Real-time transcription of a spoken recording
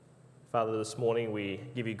Father, this morning we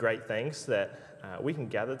give you great thanks that we can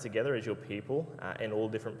gather together as your people in all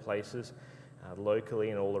different places, locally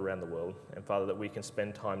and all around the world. And Father, that we can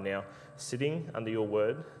spend time now sitting under your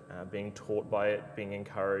word, being taught by it, being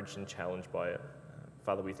encouraged and challenged by it.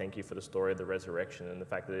 Father, we thank you for the story of the resurrection and the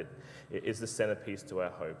fact that it is the centerpiece to our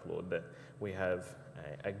hope, Lord, that we have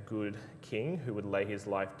a good King who would lay his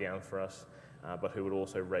life down for us, but who would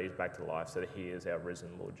also raise back to life so that he is our risen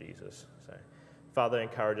Lord Jesus. So, Father,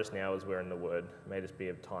 encourage us now as we're in the Word. May this be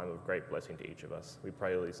a time of great blessing to each of us. We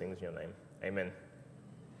pray all these things in your name. Amen.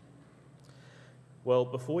 Well,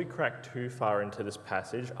 before we crack too far into this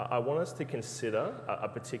passage, I want us to consider a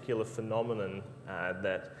particular phenomenon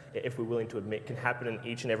that, if we're willing to admit, can happen in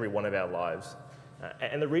each and every one of our lives.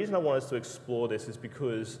 And the reason I want us to explore this is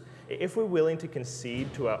because if we're willing to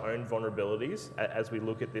concede to our own vulnerabilities as we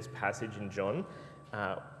look at this passage in John,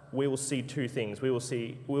 we will see two things.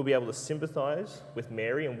 We'll be able to sympathize with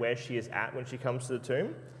Mary and where she is at when she comes to the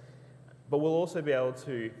tomb, but we'll also be able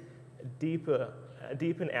to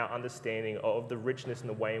deepen our understanding of the richness and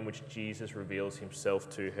the way in which Jesus reveals himself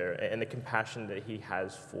to her and the compassion that he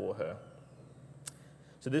has for her.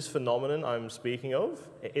 So this phenomenon I'm speaking of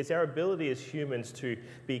is our ability as humans to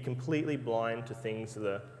be completely blind to things that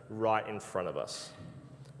are right in front of us,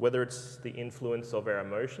 whether it's the influence of our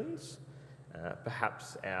emotions,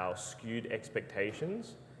 perhaps our skewed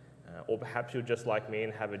expectations, or perhaps you're just like me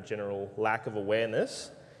and have a general lack of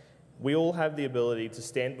awareness. We all have the ability to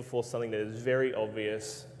stand before something that is very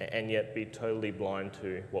obvious and yet be totally blind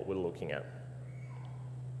to what we're looking at.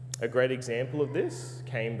 A great example of this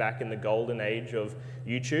came back in the golden age of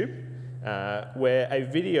YouTube, where a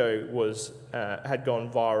video had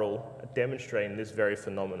gone viral demonstrating this very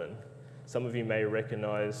phenomenon. Some of you may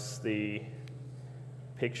recognize the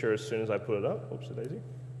picture as soon as I put it up. Oops, daisy.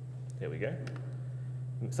 There we go.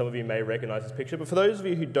 Some of you may recognize this picture, but for those of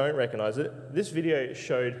you who don't recognize it, this video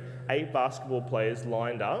showed 8 basketball players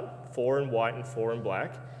lined up, 4 in white and 4 in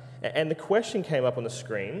black, and the question came up on the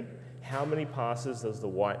screen: how many passes does the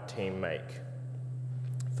white team make?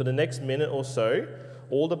 For the next minute or so,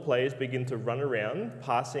 all the players begin to run around,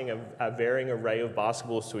 passing a varying array of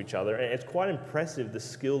basketballs to each other, and it's quite impressive the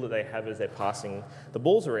skill that they have as they're passing the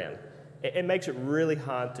balls around. It makes it really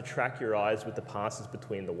hard to track your eyes with the passes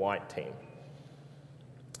between the white team.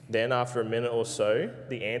 Then after a minute or so,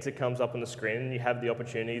 the answer comes up on the screen and you have the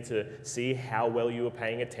opportunity to see how well you were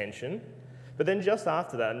paying attention. But then just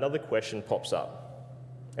after that, another question pops up.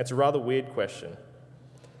 It's a rather weird question.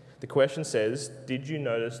 The question says, did you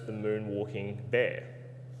notice the moonwalking bear?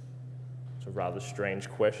 It's a rather strange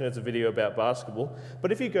question. It's a video about basketball.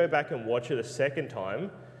 But if you go back and watch it a second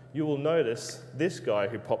time, you will notice this guy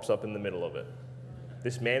who pops up in the middle of it.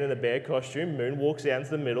 This man in a bear costume moonwalks down to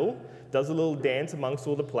the middle, does a little dance amongst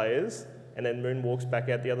all the players, and then moonwalks back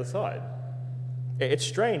out the other side. It's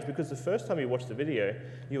strange because the first time you watch the video,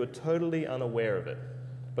 you are totally unaware of it.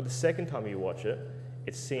 But the second time you watch it,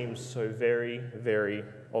 it seems so very, very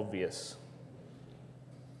obvious.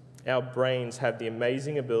 Our brains have the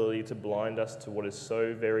amazing ability to blind us to what is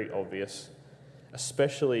so very obvious,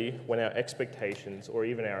 especially when our expectations or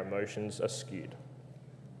even our emotions are skewed.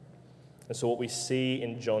 And so what we see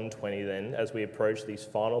in John 20 then, as we approach these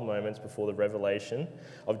final moments before the revelation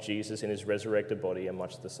of Jesus in his resurrected body, are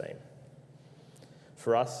much the same.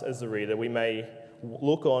 For us as the reader, we may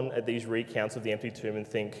look on at these recounts of the empty tomb and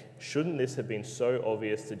think, shouldn't this have been so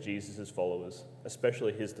obvious to Jesus' followers,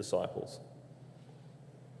 especially his disciples?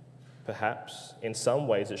 Perhaps, in some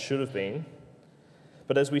ways it should have been,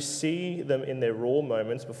 but as we see them in their raw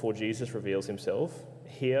moments before Jesus reveals himself,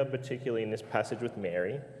 here particularly in this passage with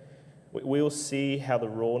Mary, we will see how the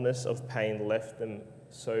rawness of pain left them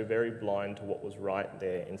so very blind to what was right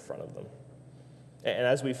there in front of them. And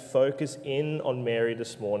as we focus in on Mary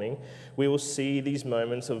this morning, we will see these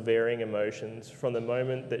moments of varying emotions from the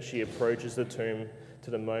moment that she approaches the tomb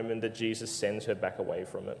to the moment that Jesus sends her back away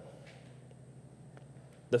from it.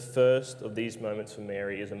 The first of these moments for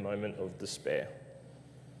Mary is a moment of despair.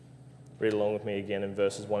 Read along with me again in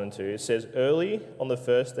verses 1 and 2. It says, early on the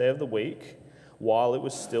first day of the week, while it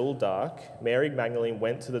was still dark, Mary Magdalene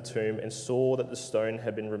went to the tomb and saw that the stone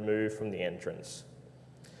had been removed from the entrance.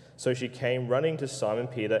 So she came running to Simon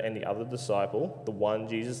Peter and the other disciple, the one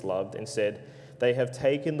Jesus loved, and said, they have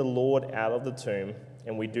taken the Lord out of the tomb,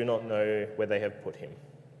 and we do not know where they have put him.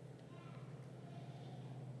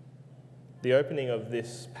 The opening of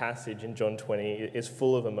this passage in John 20 is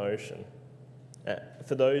full of emotion.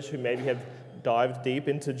 For those who maybe have dived deep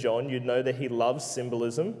into John, you'd know that he loves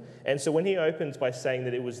symbolism. And so when he opens by saying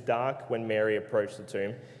that it was dark when Mary approached the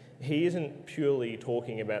tomb, he isn't purely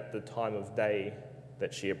talking about the time of day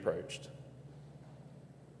that she approached.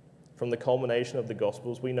 From the culmination of the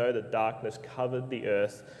Gospels, we know that darkness covered the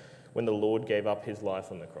earth when the Lord gave up his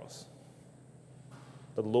life on the cross.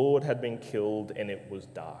 The Lord had been killed and it was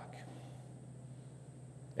dark.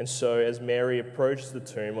 And so as Mary approaches the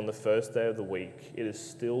tomb on the first day of the week, it is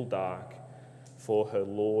still dark, for her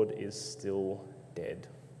Lord is still dead.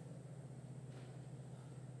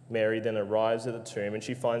 Mary then arrives at the tomb and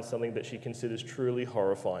she finds something that she considers truly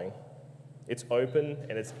horrifying. It's open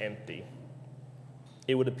and it's empty.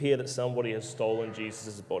 It would appear that somebody has stolen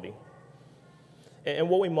Jesus' body. And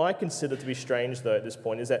what we might consider to be strange, though, at this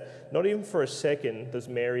point is that not even for a second does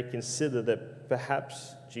Mary consider that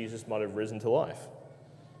perhaps Jesus might have risen to life.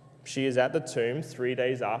 She is at the tomb 3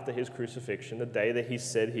 days after his crucifixion, the day that he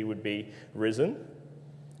said he would be risen,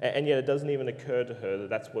 and yet it doesn't even occur to her that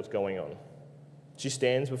that's what's going on. She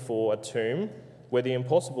stands before a tomb where the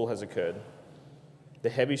impossible has occurred. The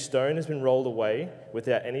heavy stone has been rolled away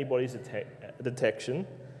without anybody's detection,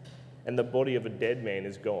 and the body of a dead man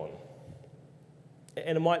is gone.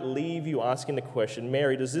 And it might leave you asking the question,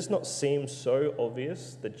 Mary, does this not seem so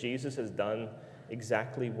obvious that Jesus has done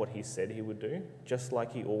exactly what he said he would do, just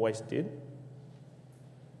like he always did?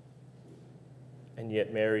 And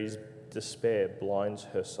yet Mary's despair blinds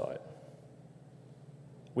her sight.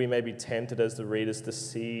 We may be tempted as the readers to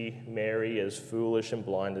see Mary as foolish and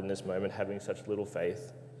blind in this moment, having such little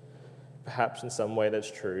faith. Perhaps in some way that's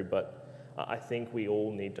true, but I think we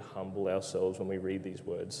all need to humble ourselves when we read these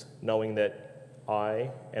words, knowing that I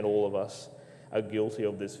and all of us are guilty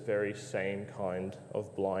of this very same kind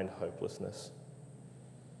of blind hopelessness.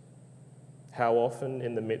 How often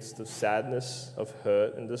in the midst of sadness, of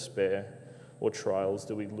hurt and despair or trials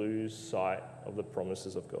do we lose sight of the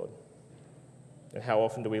promises of God? And how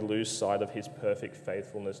often do we lose sight of his perfect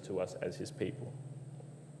faithfulness to us as his people?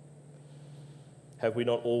 Have we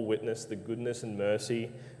not all witnessed the goodness and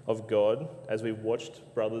mercy of God as we've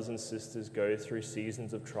watched brothers and sisters go through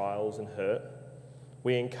seasons of trials and hurt?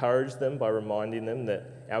 We encourage them by reminding them that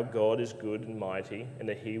our God is good and mighty and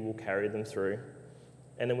that he will carry them through.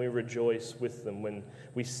 And then we rejoice with them when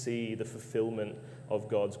we see the fulfillment of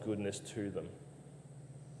God's goodness to them.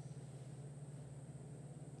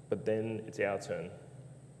 But then it's our turn.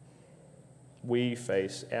 We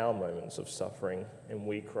face our moments of suffering and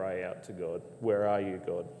we cry out to God, "Where are you,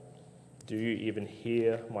 God? Do you even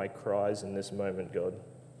hear my cries in this moment, God?"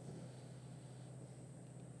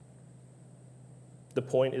 The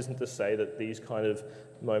point isn't to say that these kind of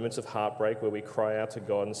moments of heartbreak where we cry out to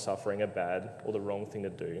God and suffering are bad or the wrong thing to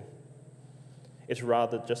do. It's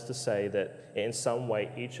rather just to say that in some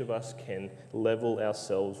way each of us can level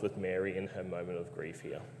ourselves with Mary in her moment of grief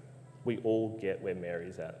here. We all get where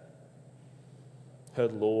Mary's at. Her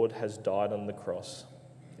Lord has died on the cross,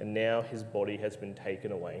 and now his body has been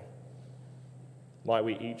taken away. Might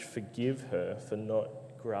we each forgive her for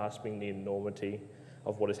not grasping the enormity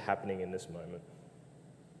of what is happening in this moment.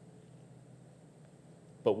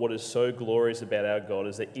 But what is so glorious about our God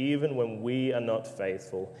is that even when we are not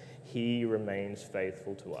faithful, he remains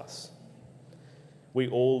faithful to us. We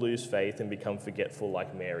all lose faith and become forgetful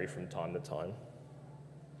like Mary from time to time.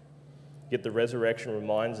 Yet the resurrection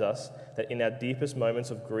reminds us that in our deepest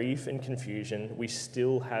moments of grief and confusion, we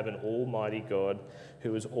still have an almighty God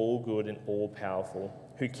who is all good and all powerful,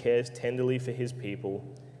 who cares tenderly for his people,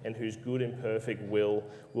 and whose good and perfect will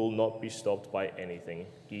not be stopped by anything,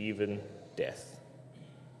 even death.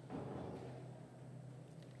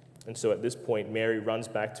 And so at this point, Mary runs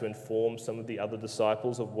back to inform some of the other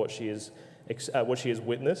disciples of what she has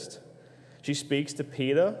witnessed. She speaks to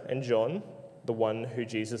Peter and John, the one who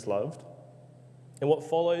Jesus loved. And what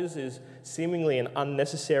follows is seemingly an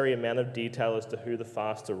unnecessary amount of detail as to who the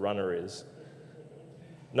faster runner is.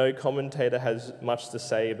 No commentator has much to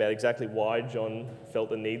say about exactly why John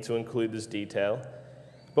felt the need to include this detail,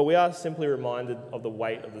 but we are simply reminded of the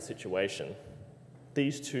weight of the situation.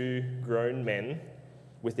 These two grown men,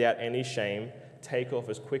 without any shame, take off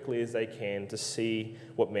as quickly as they can to see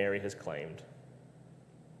what Mary has claimed.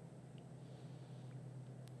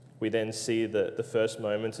 We then see the first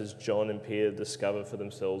moments as John and Peter discover for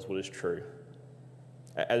themselves what is true.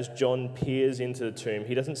 As John peers into the tomb,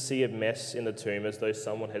 he doesn't see a mess in the tomb as though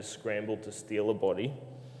someone has scrambled to steal a body.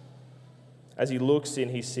 As he looks in,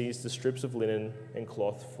 he sees the strips of linen and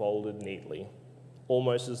cloth folded neatly,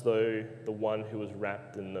 almost as though the one who was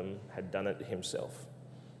wrapped in them had done it himself.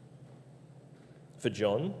 For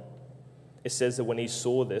John, it says that when he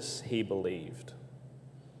saw this, he believed.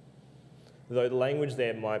 Though the language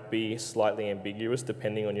there might be slightly ambiguous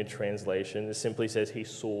depending on your translation, it simply says he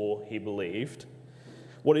saw, he believed.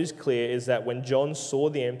 What is clear is that when John saw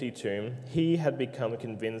the empty tomb, he had become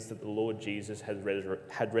convinced that the Lord Jesus had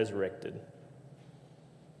resurrected.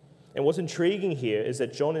 And what's intriguing here is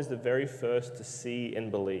that John is the very first to see and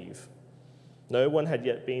believe. No one had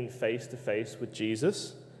yet been face to face with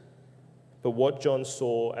Jesus, but what John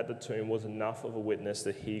saw at the tomb was enough of a witness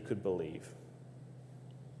that he could believe.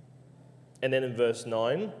 And then in verse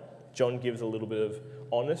 9, John gives a little bit of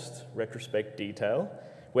honest retrospect detail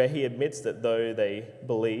where he admits that though they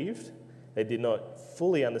believed, they did not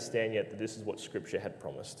fully understand yet that this is what Scripture had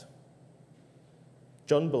promised.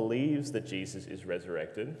 John believes that Jesus is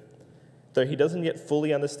resurrected, though he doesn't yet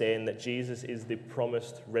fully understand that Jesus is the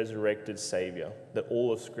promised resurrected Saviour that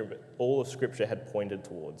all of Scripture had pointed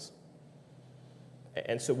towards.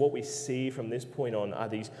 And so what we see from this point on are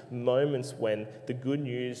these moments when the good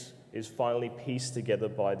news is finally pieced together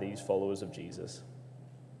by these followers of Jesus.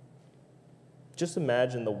 Just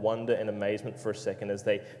imagine the wonder and amazement for a second as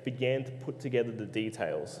they began to put together the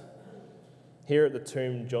details. Here at the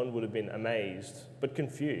tomb, John would have been amazed, but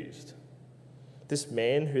confused. This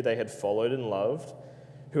man who they had followed and loved,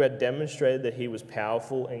 who had demonstrated that he was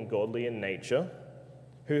powerful and godly in nature,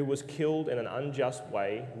 who was killed in an unjust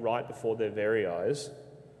way right before their very eyes,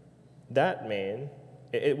 that man,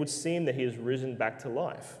 it would seem that he has risen back to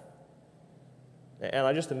life. And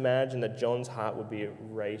I just imagine that John's heart would be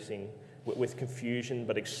racing with confusion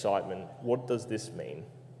but excitement. What does this mean?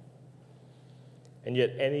 And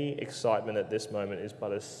yet any excitement at this moment is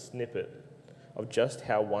but a snippet of just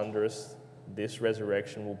how wondrous this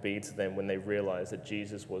resurrection will be to them when they realize that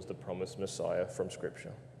Jesus was the promised Messiah from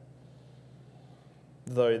Scripture.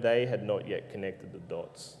 Though they had not yet connected the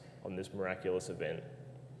dots on this miraculous event,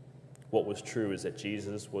 what was true is that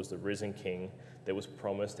Jesus was the risen King that was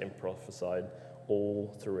promised and prophesied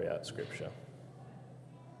all throughout Scripture.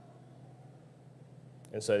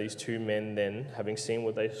 And so these two men then, having seen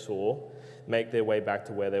what they saw, make their way back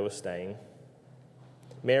to where they were staying.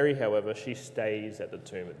 Mary, however, she stays at the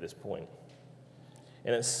tomb at this point.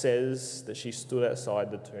 And it says that she stood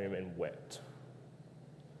outside the tomb and wept.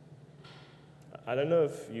 I don't know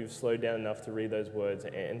if you've slowed down enough to read those words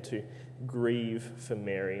and to grieve for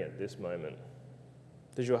Mary at this moment.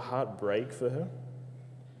 Does your heart break for her?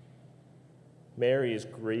 Mary is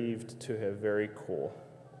grieved to her very core.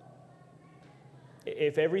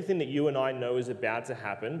 If everything that you and I know is about to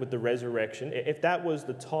happen with the resurrection, if that was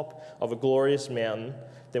the top of a glorious mountain,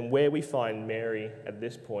 then where we find Mary at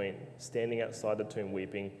this point, standing outside the tomb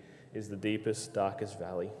weeping, is the deepest, darkest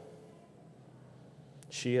valley.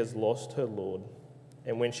 She has lost her Lord,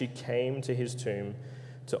 and when she came to his tomb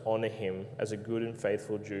to honour him as a good and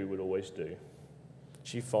faithful Jew would always do,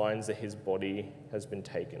 she finds that his body has been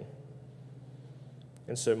taken.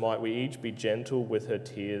 And so might we each be gentle with her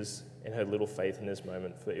tears and her little faith in this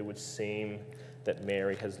moment, for it would seem that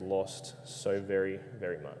Mary has lost so very,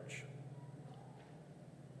 very much.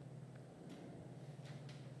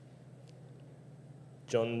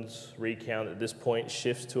 John's recount at this point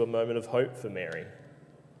shifts to a moment of hope for Mary.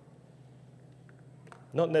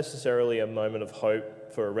 Not necessarily a moment of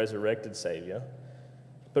hope for a resurrected Saviour,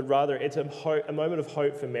 but rather it's a moment of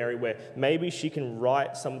hope for Mary where maybe she can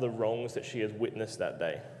right some of the wrongs that she has witnessed that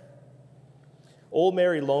day. All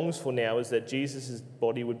Mary longs for now is that Jesus'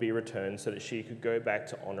 body would be returned so that she could go back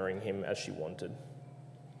to honouring him as she wanted.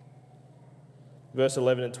 Verse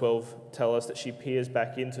 11 and 12 tell us that she peers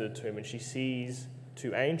back into the tomb and she sees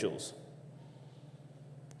two angels.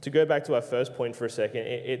 To go back to our first point for a second,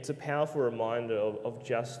 it's a powerful reminder of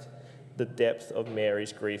just the depth of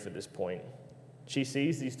Mary's grief at this point. She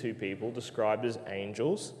sees these two people described as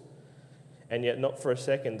angels, and yet not for a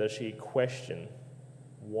second does she question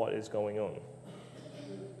what is going on.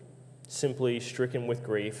 Simply stricken with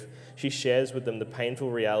grief, she shares with them the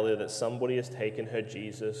painful reality that somebody has taken her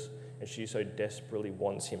Jesus and she so desperately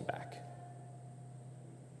wants him back.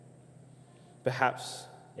 Perhaps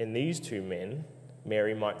in these two men,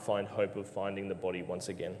 Mary might find hope of finding the body once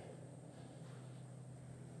again.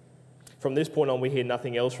 From this point on, we hear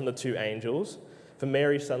nothing else from the two angels, for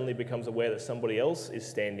Mary suddenly becomes aware that somebody else is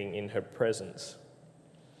standing in her presence.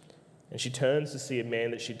 And she turns to see a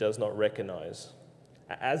man that she does not recognize.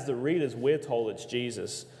 As the readers, we're told it's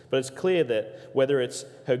Jesus, but it's clear that whether it's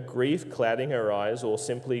her grief clouding her eyes or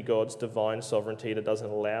simply God's divine sovereignty that doesn't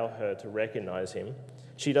allow her to recognize him,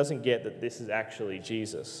 she doesn't get that this is actually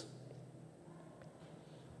Jesus.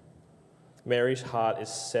 Mary's heart is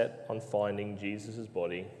set on finding Jesus'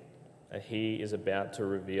 body, and he is about to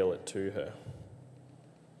reveal it to her.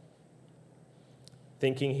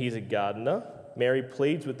 Thinking he's a gardener, Mary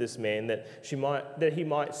pleads with this man that he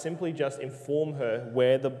might simply just inform her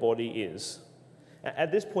where the body is.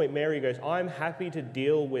 At this point, Mary goes, I'm happy to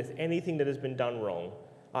deal with anything that has been done wrong.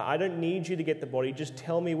 I don't need you to get the body, just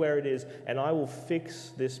tell me where it is and I will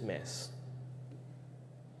fix this mess.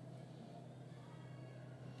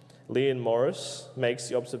 Leon Morris makes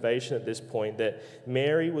the observation at this point that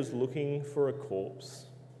Mary was looking for a corpse,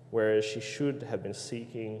 whereas she should have been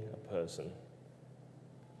seeking a person.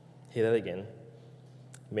 Hear that again.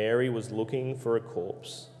 Mary was looking for a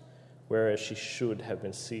corpse, whereas she should have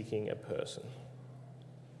been seeking a person.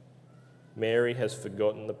 Mary has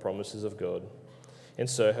forgotten the promises of God, and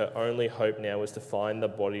so her only hope now is to find the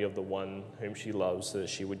body of the one whom she loves so that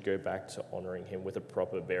she would go back to honouring him with a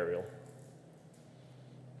proper burial.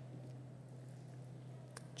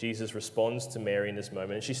 Jesus responds to Mary in this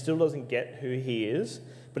moment, and she still doesn't get who he is,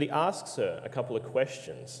 but he asks her a couple of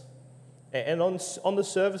questions. And on the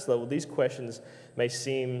surface level, these questions may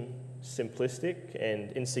seem simplistic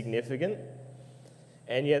and insignificant,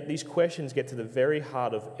 and yet these questions get to the very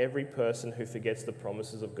heart of every person who forgets the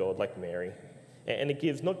promises of God like Mary. And it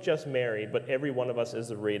gives not just Mary, but every one of us as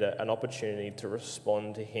the reader an opportunity to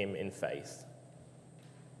respond to him in faith.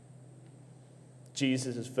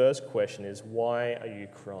 Jesus' first question is, why are you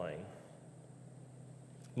crying?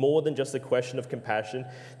 More than just a question of compassion,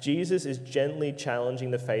 Jesus is gently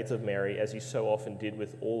challenging the faith of Mary, as he so often did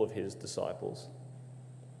with all of his disciples.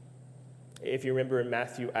 If you remember in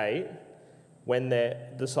Matthew 8, when the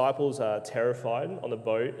disciples are terrified on a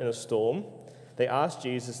boat in a storm, they ask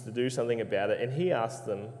Jesus to do something about it, and he asks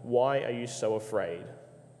them, why are you so afraid?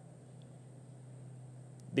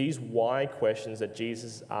 These why questions that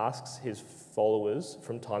Jesus asks his followers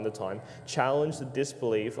from time to time challenge the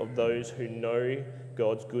disbelief of those who know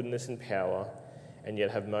God's goodness and power and yet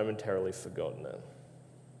have momentarily forgotten it.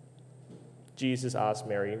 Jesus asked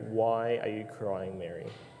Mary, why are you crying, Mary?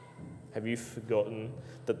 Have you forgotten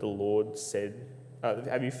that the Lord said,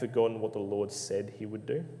 have you forgotten what the Lord said he would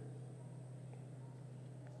do?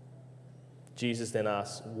 Jesus then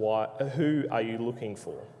asks, who are you looking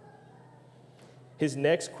for? His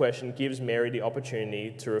next question gives Mary the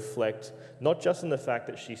opportunity to reflect not just on the fact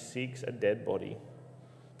that she seeks a dead body,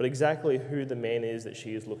 but exactly who the man is that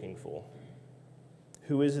she is looking for.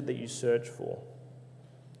 Who is it that you search for?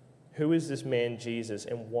 Who is this man Jesus,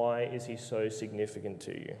 and why is he so significant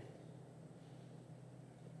to you?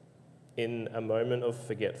 In a moment of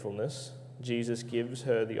forgetfulness, Jesus gives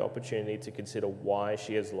her the opportunity to consider why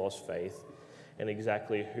she has lost faith and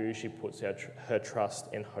exactly who she puts her trust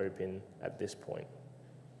and hope in at this point.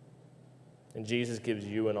 And Jesus gives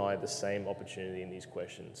you and I the same opportunity in these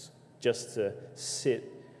questions, just to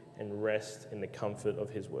sit and rest in the comfort of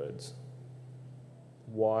his words.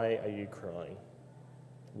 Why are you crying?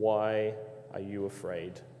 Why are you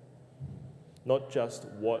afraid? Not just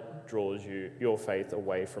what draws your faith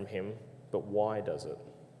away from him, but why does it?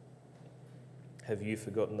 Have you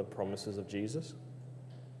forgotten the promises of Jesus?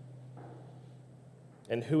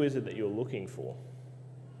 And who is it that you're looking for?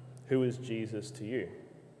 Who is Jesus to you?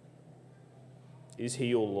 Is he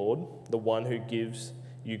your Lord, the one who gives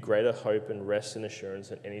you greater hope and rest and assurance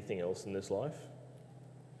than anything else in this life?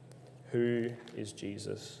 Who is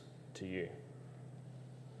Jesus to you?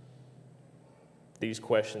 These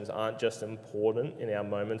questions aren't just important in our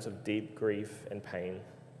moments of deep grief and pain.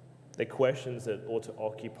 They're questions that ought to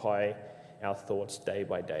occupy our thoughts day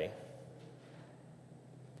by day.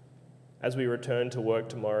 As we return to work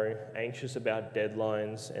tomorrow, anxious about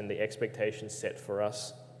deadlines and the expectations set for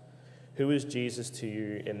us, who is Jesus to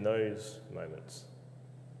you in those moments?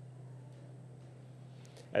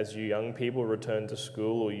 As you young people return to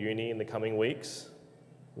school or uni in the coming weeks,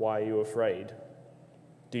 why are you afraid?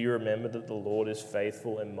 Do you remember that the Lord is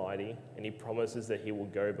faithful and mighty, and he promises that he will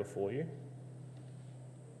go before you?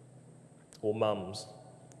 Or mums,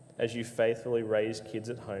 as you faithfully raise kids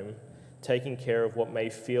at home, taking care of what may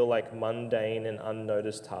feel like mundane and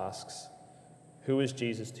unnoticed tasks, who is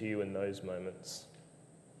Jesus to you in those moments?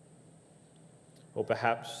 Or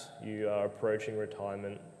perhaps you are approaching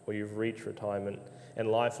retirement, or you've reached retirement, and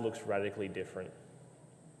life looks radically different.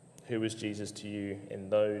 Who is Jesus to you in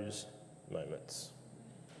those moments?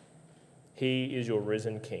 He is your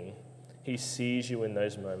risen King. He sees you in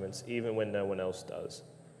those moments, even when no one else does.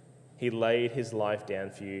 He laid his life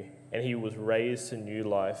down for you, and he was raised to new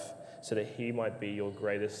life so that he might be your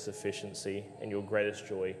greatest sufficiency and your greatest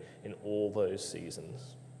joy in all those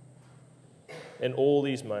seasons. In all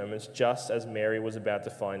these moments, just as Mary was about to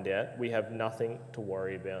find out, we have nothing to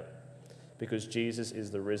worry about because Jesus is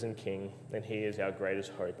the risen King and he is our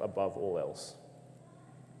greatest hope above all else.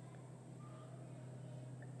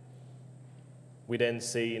 We then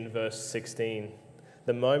see in verse 16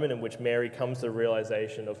 the moment in which Mary comes to the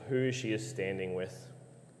realization of who she is standing with.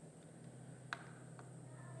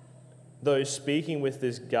 Though speaking with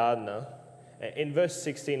this gardener, in verse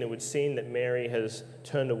 16 it would seem that Mary has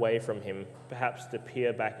turned away from him, perhaps to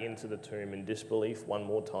peer back into the tomb in disbelief one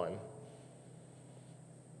more time.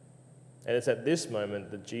 And it's at this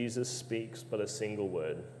moment that Jesus speaks but a single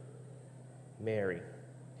word. Mary,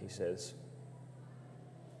 he says.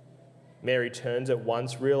 Mary turns at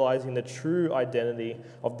once, realizing the true identity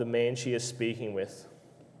of the man she is speaking with.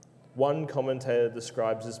 One commentator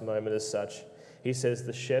describes this moment as such. He says,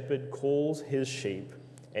 the shepherd calls his sheep,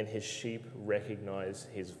 and his sheep recognize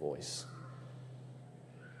his voice.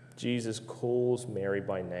 Jesus calls Mary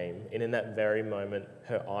by name, and in that very moment,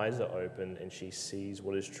 her eyes are opened and she sees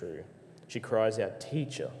what is true. She cries out,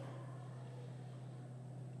 "Teacher."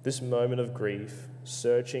 This moment of grief,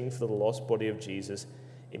 searching for the lost body of Jesus,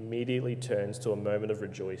 immediately turns to a moment of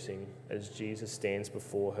rejoicing as Jesus stands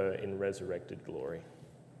before her in resurrected glory.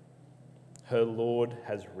 Her Lord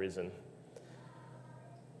has risen.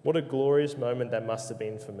 What a glorious moment that must have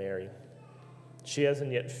been for Mary. She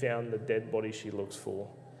hasn't yet found the dead body she looks for,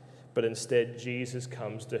 but instead Jesus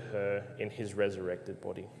comes to her in his resurrected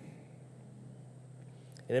body.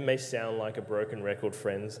 And it may sound like a broken record,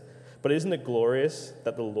 friends, but isn't it glorious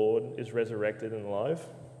that the Lord is resurrected and alive?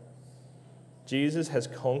 Jesus has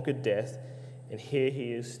conquered death, and here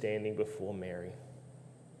he is standing before Mary.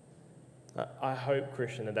 I hope,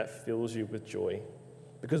 Christian, that fills you with joy,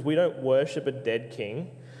 because we don't worship a dead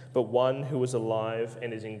king, but one who is alive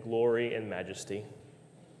and is in glory and majesty.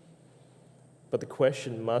 But the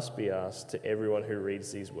question must be asked to everyone who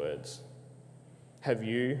reads these words. Have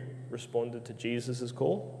you responded to Jesus'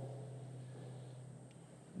 call?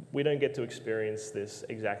 We don't get to experience this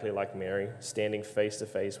exactly like Mary, standing face to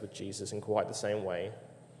face with Jesus in quite the same way.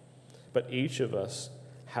 But each of us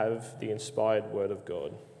have the inspired word of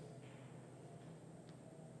God.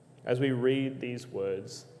 As we read these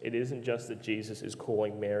words, it isn't just that Jesus is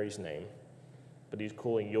calling Mary's name, but he's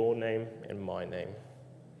calling your name and my name.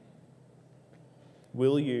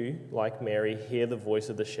 Will you, like Mary, hear the voice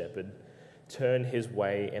of the shepherd, turn his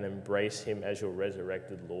way and embrace him as your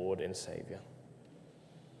resurrected Lord and Saviour?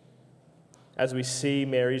 As we see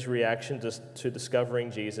Mary's reaction to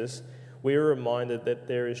discovering Jesus, we are reminded that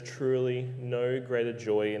there is truly no greater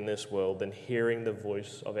joy in this world than hearing the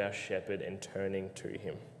voice of our shepherd and turning to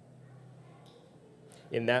him.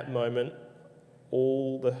 In that moment,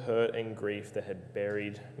 all the hurt and grief that had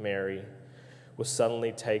buried Mary was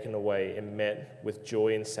suddenly taken away and met with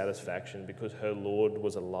joy and satisfaction because her Lord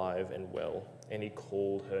was alive and well, and he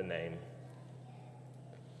called her name.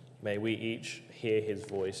 May we each hear his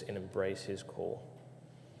voice and embrace his call.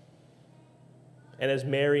 And as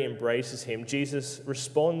Mary embraces him, Jesus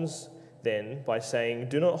responds then by saying,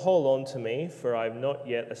 "Do not hold on to me, for I have not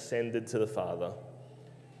yet ascended to the Father."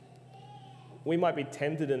 We might be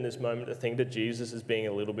tempted in this moment to think that Jesus is being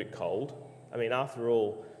a little bit cold. I mean, after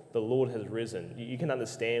all, the Lord has risen. You can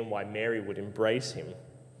understand why Mary would embrace him.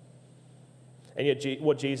 And yet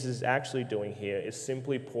what Jesus is actually doing here is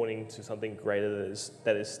simply pointing to something greater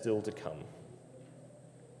that is still to come.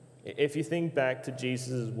 If you think back to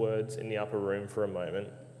Jesus' words in the upper room for a moment,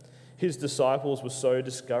 his disciples were so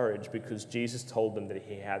discouraged because Jesus told them that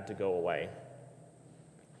he had to go away.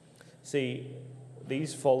 See,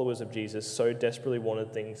 these followers of Jesus so desperately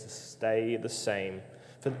wanted things to stay the same,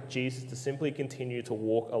 for Jesus to simply continue to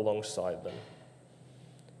walk alongside them.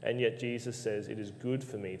 And yet Jesus says, "It is good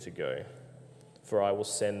for me to go, for I will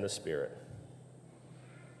send the Spirit."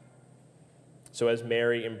 So as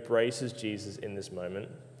Mary embraces Jesus in this moment,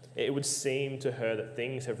 it would seem to her that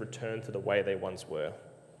things have returned to the way they once were.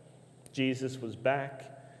 Jesus was back,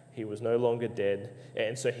 he was no longer dead,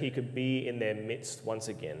 and so he could be in their midst once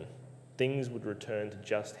again. Things would return to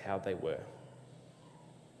just how they were.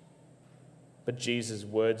 But Jesus'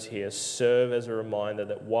 words here serve as a reminder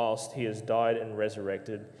that whilst he has died and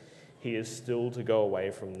resurrected, he is still to go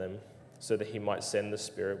away from them so that he might send the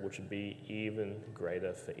Spirit, which would be even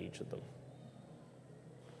greater for each of them.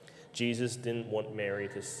 Jesus didn't want Mary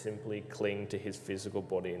to simply cling to his physical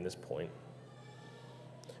body in this point.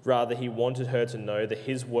 Rather, he wanted her to know that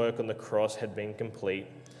his work on the cross had been complete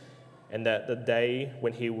and that the day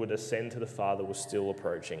when he would ascend to the Father was still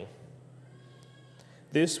approaching.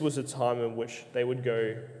 This was a time in which they would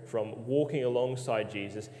go from walking alongside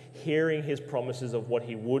Jesus, hearing his promises of what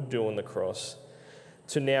he would do on the cross,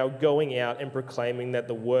 to now going out and proclaiming that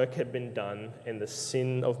the work had been done and the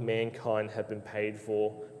sin of mankind had been paid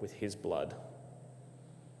for with his blood.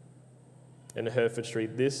 In Hereford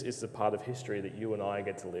Street, this is the part of history that you and I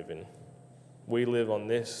get to live in. We live on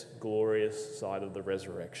this glorious side of the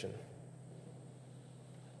resurrection.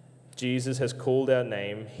 Jesus has called our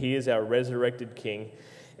name. He is our resurrected King.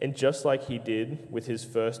 And just like he did with his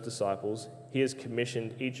first disciples, he has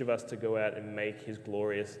commissioned each of us to go out and make his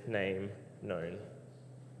glorious name known.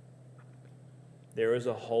 There is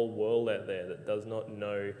a whole world out there that does not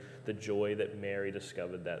know the joy that Mary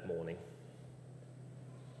discovered that morning.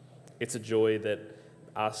 It's a joy that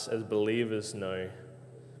us as believers know,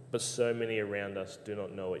 but so many around us do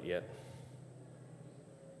not know it yet.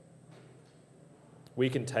 We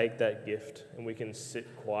can take that gift and we can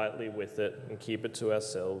sit quietly with it and keep it to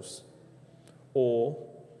ourselves. Or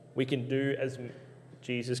we can do as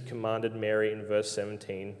Jesus commanded Mary in verse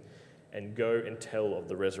 17 and go and tell of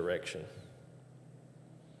the resurrection.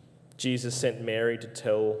 Jesus sent Mary to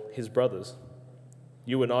tell his brothers,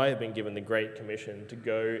 "You and I have been given the great commission to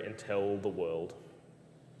go and tell the world.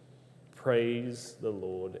 Praise the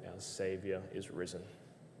Lord, our Saviour is risen."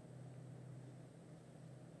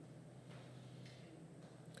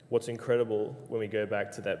 What's incredible when we go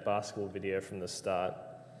back to that basketball video from the start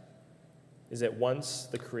is that once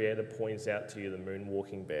the Creator points out to you the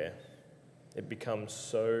moonwalking bear, it becomes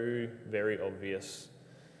so very obvious,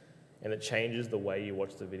 and it changes the way you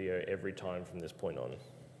watch the video every time from this point on.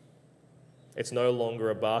 It's no longer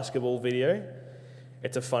a basketball video,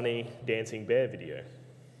 it's a funny dancing bear video.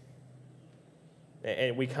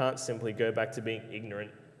 And we can't simply go back to being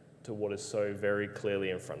ignorant to what is so very clearly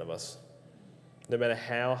in front of us. No matter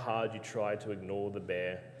how hard you try to ignore the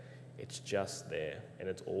bear, it's just there, and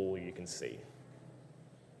it's all you can see.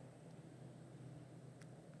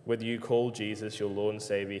 Whether you call Jesus your Lord and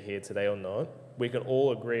Saviour here today or not, we can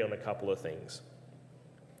all agree on a couple of things.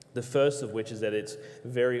 The first of which is that it's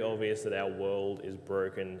very obvious that our world is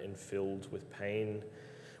broken and filled with pain,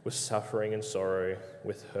 with suffering and sorrow,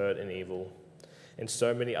 with hurt and evil, and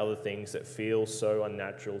so many other things that feel so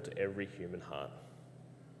unnatural to every human heart.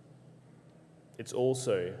 It's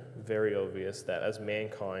also very obvious that as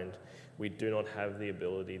mankind, we do not have the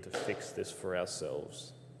ability to fix this for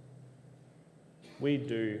ourselves. We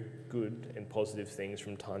do good and positive things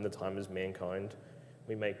from time to time as mankind.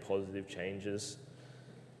 We make positive changes.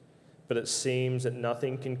 But it seems that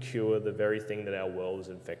nothing can cure the very thing that our world is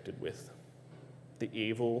infected with. The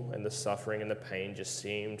evil and the suffering and the pain just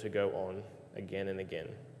seem to go on again and again.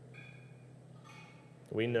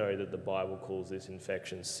 We know that the Bible calls this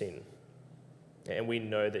infection sin. And we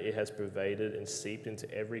know that it has pervaded and seeped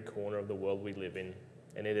into every corner of the world we live in,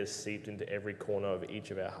 and it has seeped into every corner of each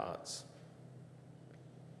of our hearts.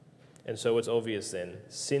 And so it's obvious then,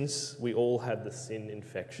 since we all have the sin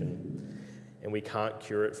infection and we can't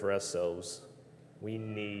cure it for ourselves, we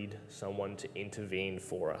need someone to intervene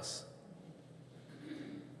for us.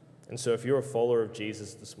 And so if you're a follower of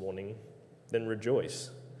Jesus this morning, then rejoice,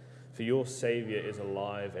 for your Saviour is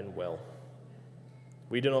alive and well.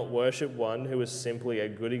 We do not worship one who is simply a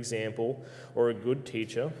good example or a good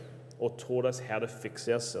teacher or taught us how to fix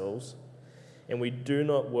ourselves. And we do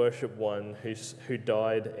not worship one who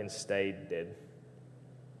died and stayed dead.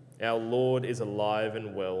 Our Lord is alive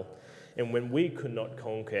and well. And when we could not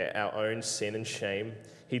conquer our own sin and shame,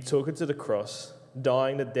 he took it to the cross,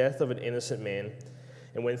 dying the death of an innocent man.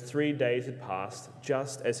 And when 3 days had passed,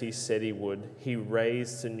 just as he said he would, he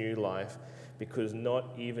raised to new life, because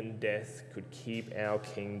not even death could keep our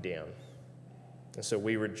King down. And so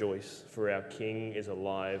we rejoice, for our King is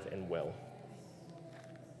alive and well.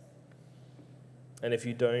 And if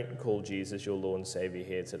you don't call Jesus your Lord and Saviour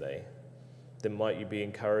here today, then might you be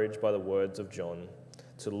encouraged by the words of John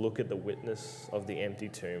to look at the witness of the empty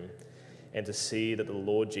tomb and to see that the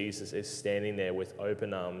Lord Jesus is standing there with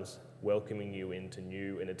open arms, welcoming you into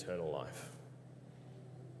new and eternal life.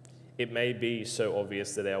 It may be so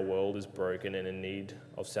obvious that our world is broken and in need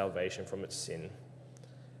of salvation from its sin.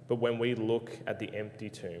 But when we look at the empty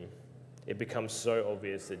tomb, it becomes so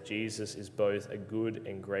obvious that Jesus is both a good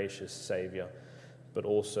and gracious Saviour, but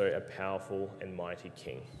also a powerful and mighty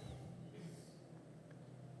King.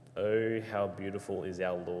 Oh, how beautiful is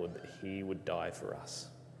our Lord that he would die for us.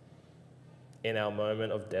 In our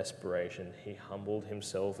moment of desperation, he humbled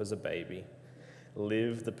himself as a baby,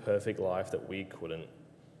 lived the perfect life that we couldn't,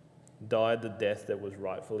 died the death that was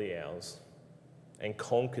rightfully ours, and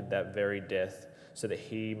conquered that very death so that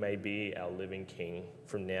he may be our living King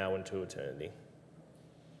from now into eternity.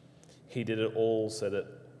 He did it all so that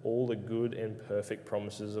all the good and perfect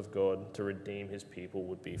promises of God to redeem his people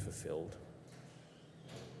would be fulfilled.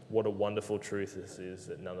 What a wonderful truth this is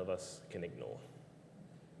that none of us can ignore.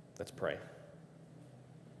 Let's pray.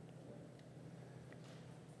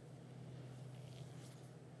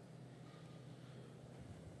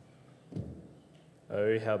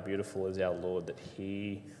 Oh, how beautiful is our Lord that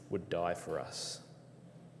he would die for us.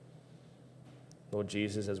 Lord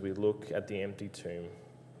Jesus, as we look at the empty tomb,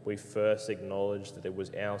 we first acknowledge that it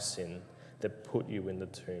was our sin that put you in the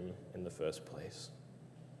tomb in the first place.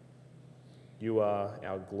 You are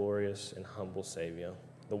our glorious and humble Saviour,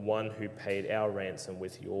 the one who paid our ransom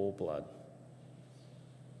with your blood.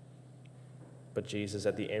 But Jesus,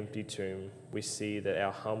 at the empty tomb, we see that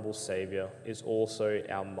our humble Saviour is also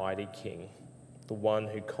our mighty King, the one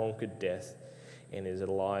who conquered death and is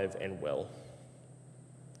alive and well.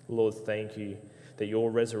 Lord, thank you that your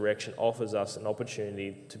resurrection offers us an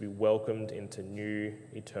opportunity to be welcomed into new,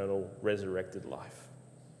 eternal, resurrected life.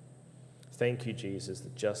 Thank you, Jesus,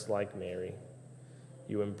 that just like Mary,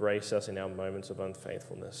 you embrace us in our moments of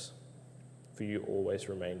unfaithfulness, for you always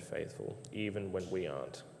remain faithful, even when we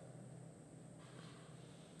aren't.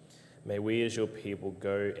 May we as your people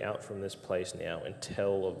go out from this place now and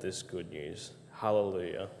tell of this good news.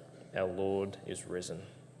 Hallelujah, our Lord is risen.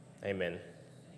 Amen.